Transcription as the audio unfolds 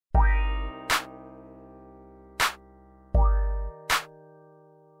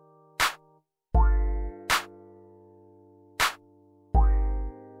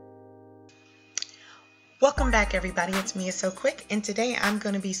Welcome back everybody, it's MeiaSoQuick, and today I'm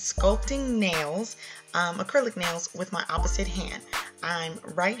going to be sculpting nails, acrylic nails with my opposite hand. I'm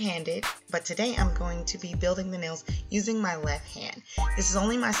right-handed, but today I'm going to be building the nails using my left hand. This is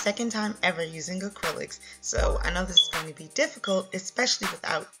only my second time ever using acrylics, so I know this is going to be difficult, especially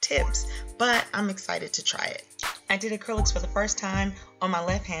without tips, but I'm excited to try it. I did acrylics for the first time on my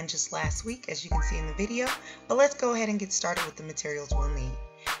left hand just last week, as you can see in the video, but let's go ahead and get started with the materials we'll need.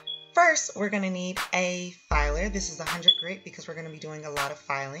 First, we're going to need a filer. This is 100 grit because we're going to be doing a lot of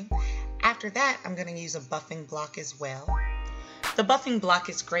filing. After that, I'm going to use a buffing block as well. The buffing block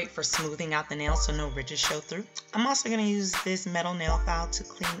is great for smoothing out the nails so no ridges show through. I'm also going to use this metal nail file to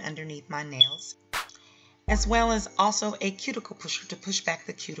clean underneath my nails, as well as also a cuticle pusher to push back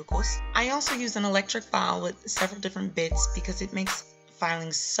the cuticles. I also use an electric file with several different bits because it makes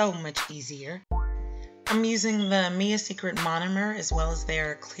filing so much easier. I'm using the MeiaSoQuick monomer as well as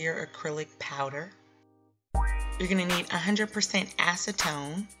their clear acrylic powder. You're going to need 100%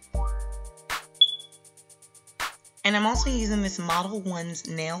 acetone. And I'm also using this Model 1's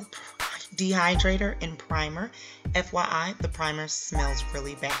nail dehydrator and primer. FYI, the primer smells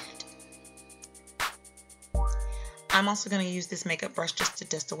really bad. I'm also going to use this makeup brush just to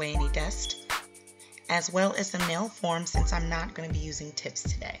dust away any dust, as well as some nail form since I'm not going to be using tips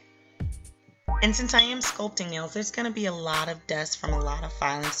today. And since I am sculpting nails, there's going to be a lot of dust from a lot of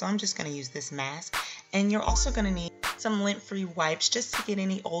filing, so I'm just going to use this mask. And you're also going to need some lint-free wipes just to get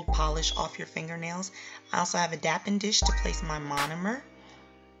any old polish off your fingernails. I also have a dapping dish to place my monomer,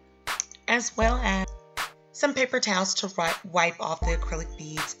 as well as some paper towels to wipe off the acrylic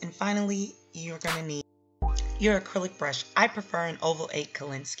beads. And finally, you're going to need your acrylic brush. I prefer an oval 8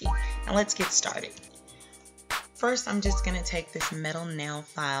 Kolinsky. Now let's get started. First, I'm just going to take this metal nail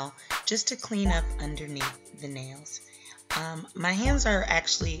file just to clean up underneath the nails. My hands are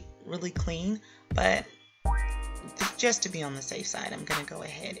actually really clean, but just to be on the safe side, I'm going to go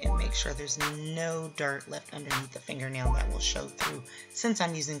ahead and make sure there's no dirt left underneath the fingernail that will show through since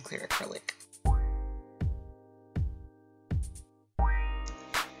I'm using clear acrylic.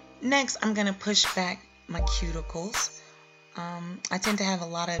 Next, I'm going to push back my cuticles. I tend to have a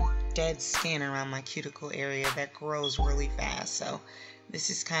lot of dead skin around my cuticle area that grows really fast, so this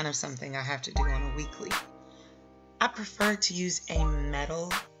is kind of something I have to do on a weekly. I prefer to use a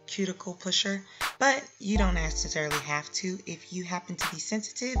metal cuticle pusher, but you don't necessarily have to. If you happen to be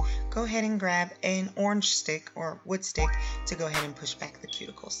sensitive, go ahead and grab an orange stick or wood stick to go ahead and push back the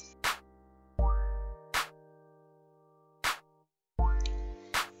cuticles.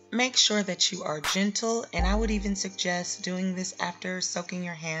 Make sure that you are gentle, and I would even suggest doing this after soaking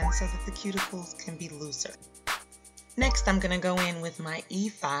your hands so that the cuticles can be looser. Next, I'm going to go in with my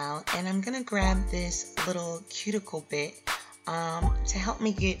E-file, and I'm going to grab this little cuticle bit to help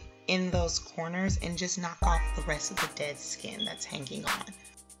me get in those corners and just knock off the rest of the dead skin that's hanging on.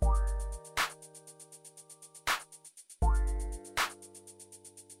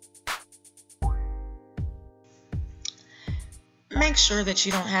 Make sure that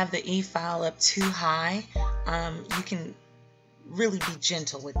you don't have the E-file up too high. You can really be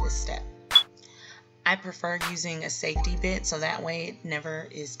gentle with this step. I prefer using a safety bit so that way it never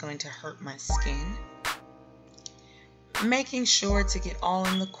is going to hurt my skin. Making sure to get all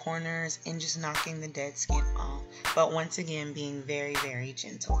in the corners and just knocking the dead skin off, but once again being very, very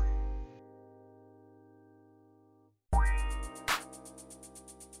gentle.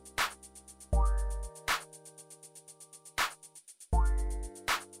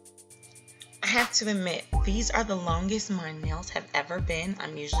 I have to admit, these are the longest my nails have ever been.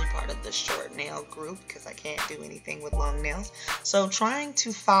 I'm usually part of the short nail group because I can't do anything with long nails. So trying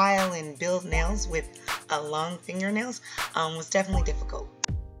to file and build nails with long fingernails was definitely difficult.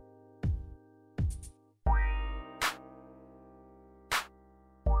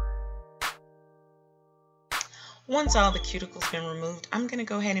 Once all the cuticles been removed, I'm going to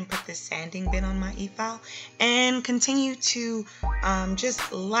go ahead and put this sanding bit on my E-file and continue to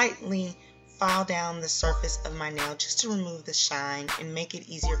just lightly file down the surface of my nail just to remove the shine and make it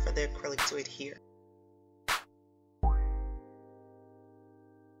easier for the acrylic to adhere.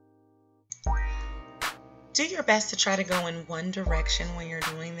 Do your best to try to go in one direction when you're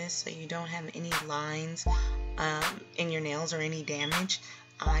doing this so you don't have any lines in your nails or any damage.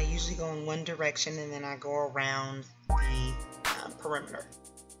 I usually go in one direction and then I go around the perimeter.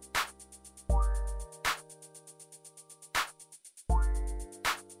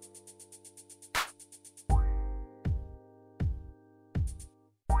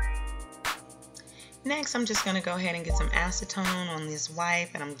 Next, I'm just going to go ahead and get some acetone on this wipe,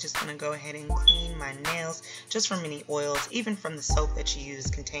 and I'm just going to go ahead and clean my nails just from any oils. Even from the soap that you use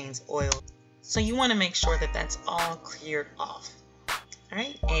contains oil. So you want to make sure that that's all cleared off. All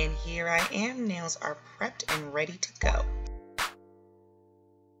right, and here I am. Nails are prepped and ready to go.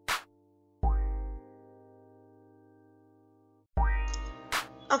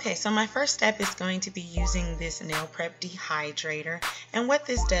 Okay, so my first step is going to be using this nail prep dehydrator, and what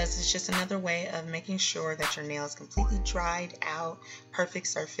this does is just another way of making sure that your nail is completely dried out, perfect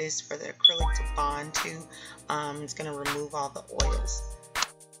surface for the acrylic to bond to. It's going to remove all the oils.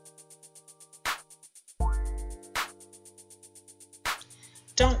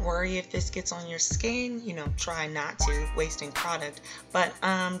 Don't worry if this gets on your skin, try not to, wasting product, but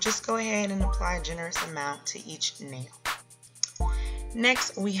just go ahead and apply a generous amount to each nail.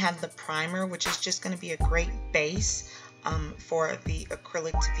 Next, we have the primer, which is just going to be a great base for the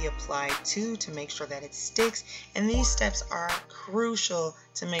acrylic to be applied to make sure that it sticks. And these steps are crucial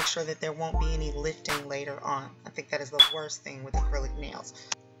to make sure that there won't be any lifting later on. I think that is the worst thing with acrylic nails.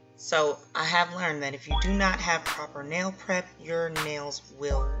 So I have learned that if you do not have proper nail prep, your nails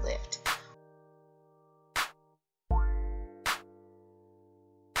will lift.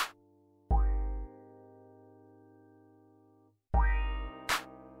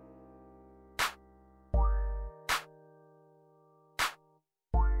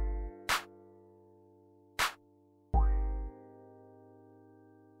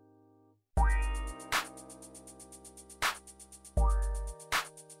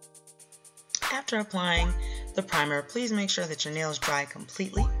 After applying the primer, please make sure that your nails dry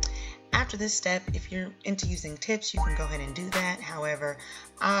completely. After this step, if you're into using tips, you can go ahead and do that. However,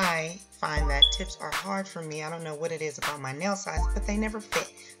 I find that tips are hard for me. I don't know what it is about my nail size, but they never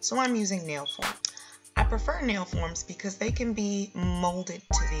fit. So I'm using nail form. I prefer nail forms because they can be molded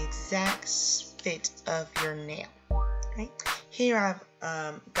to the exact fit of your nail. Right? Here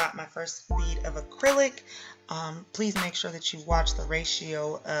I've got my first bead of acrylic. Please make sure that you watch the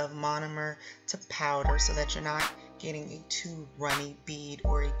ratio of monomer to powder so that you're not getting a too runny bead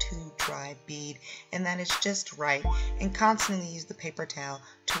or a too dry bead, and that is just right. And constantly use the paper towel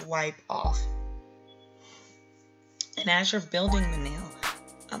to wipe off. And as you're building the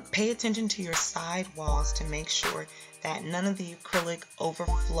nail, pay attention to your side walls to make sure that none of the acrylic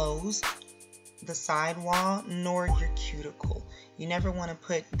overflows the side wall nor your cuticle. You never want to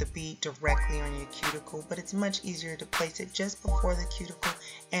put the bead directly on your cuticle, but it's much easier to place it just before the cuticle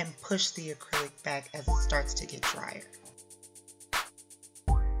and push the acrylic back as it starts to get drier.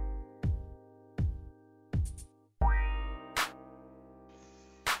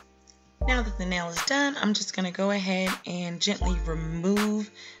 Now that the nail is done, I'm just going to go ahead and gently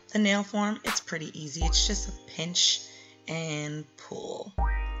remove the nail form. It's pretty easy. It's just a pinch and pull.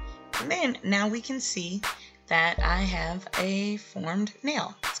 And then now we can see that I have a formed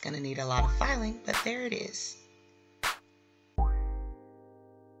nail. It's going to need a lot of filing, but there it is.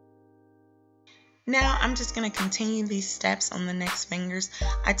 Now I'm just going to continue these steps on the next fingers.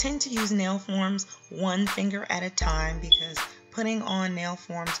 I tend to use nail forms one finger at a time because putting on nail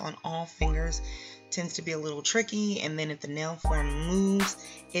forms on all fingers tends to be a little tricky, and then if the nail form moves,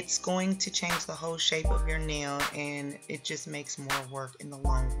 it's going to change the whole shape of your nail, and it just makes more work in the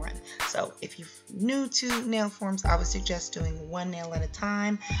long run. So if you're new to nail forms, I would suggest doing one nail at a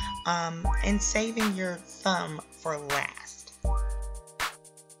time and saving your thumb for last.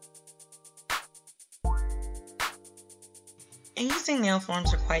 And using nail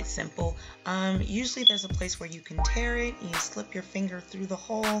forms are quite simple. Usually there's a place where you can tear it, you slip your finger through the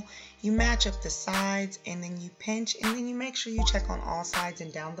hole, you match up the sides, and then you pinch, and then you make sure you check on all sides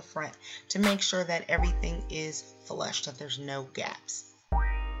and down the front to make sure that everything is flush, that there's no gaps.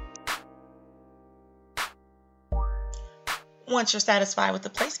 Once you're satisfied with the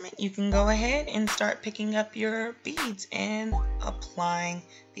placement, you can go ahead and start picking up your beads and applying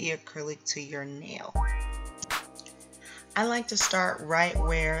the acrylic to your nail. I like to start right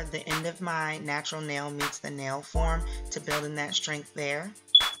where the end of my natural nail meets the nail form to build in that strength there.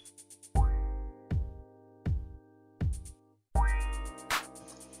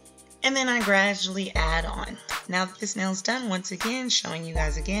 And then I gradually add on. Now that this nail is done, once again, showing you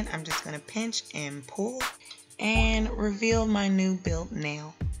guys again, I'm just going to pinch and pull and reveal my new built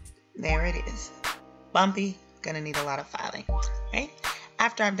nail. There it is. Bumpy, gonna need a lot of filing, right?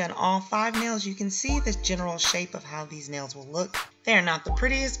 After I've done all 5 nails, you can see the general shape of how these nails will look. They are not the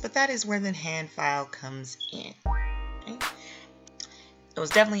prettiest, but that is where the hand file comes in. Okay? It was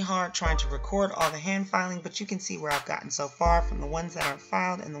definitely hard trying to record all the hand filing, but you can see where I've gotten so far from the ones that are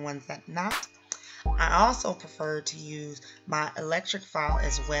filed and the ones that not. I also prefer to use my electric file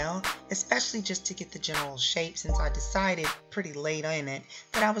as well, especially just to get the general shape, since I decided pretty late in it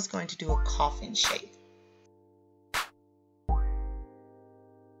that I was going to do a coffin shape.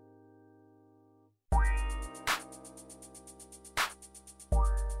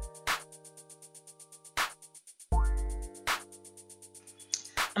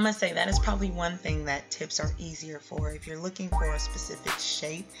 I must say that is probably one thing that tips are easier for. If you're looking for a specific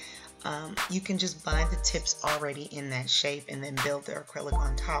shape, you can just buy the tips already in that shape and then build the acrylic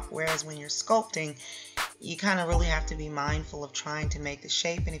on top. Whereas when you're sculpting, you kind of really have to be mindful of trying to make the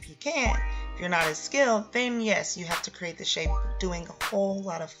shape. And if you can't, if you're not as skilled, then yes, you have to create the shape doing a whole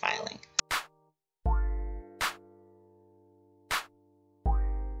lot of filing.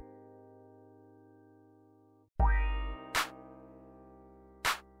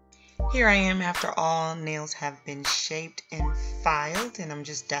 Here I am after all nails have been shaped and filed, and I'm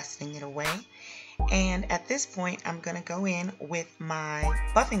just dusting it away. And at this point, I'm going to go in with my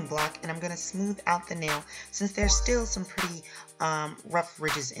buffing block and I'm going to smooth out the nail since there's still some pretty rough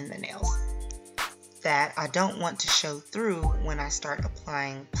ridges in the nails that I don't want to show through when I start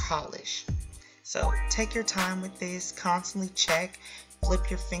applying polish. So take your time with this, constantly check.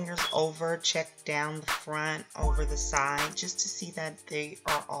 Flip your fingers over, check down the front, over the side, just to see that they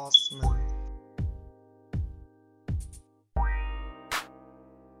are all smooth.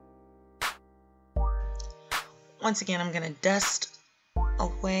 Once again, I'm going to dust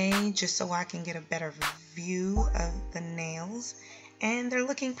away just so I can get a better view of the nails. And they're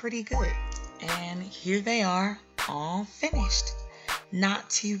looking pretty good. And here they are, all finished. Not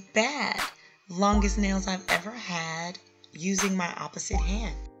too bad. Longest nails I've ever had using my opposite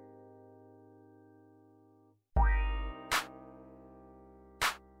hand.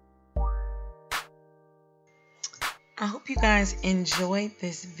 I hope you guys enjoyed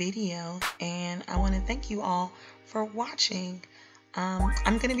this video, and I want to thank you all for watching.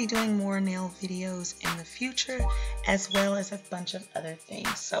 I'm going to be doing more nail videos in the future, as well as a bunch of other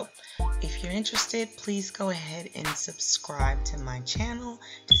things. So if you're interested, please go ahead and subscribe to my channel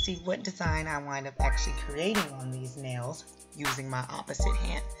to see what design I wind up actually creating on these nails using my opposite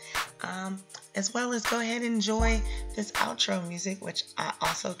hand. As well as go ahead and enjoy this outro music, which I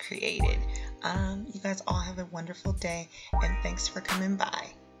also created. You guys all have a wonderful day, and thanks for coming by.